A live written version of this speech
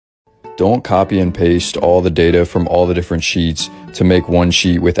Don't copy and paste all the data from all the different sheets to make one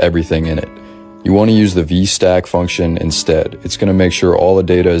sheet with everything in it. You want to use the VStack function instead. It's going to make sure all the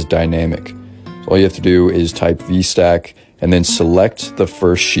data is dynamic. So all you have to do is type VStack and then select the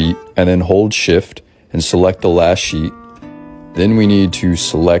first sheet and then hold Shift and select the last sheet. Then we need to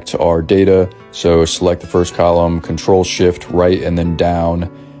select our data. So select the first column, Ctrl Shift, right, and then down.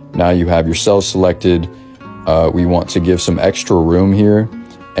 Now you have your cells selected. We want to give some extra room here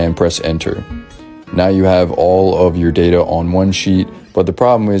and press Enter. Now you have all of your data on one sheet, but the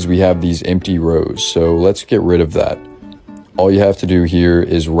problem is we have these empty rows. So let's get rid of that. All you have to do here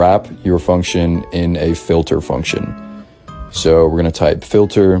is wrap your function in a filter function. So we're going to type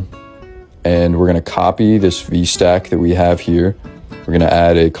filter, and we're going to copy this VStack that we have here. We're going to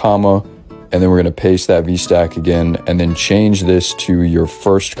add a comma, and then we're going to paste that VStack again, and then change this to your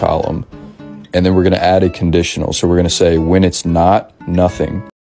first column. And then we're going to add a conditional. So we're going to say when it's not, nothing.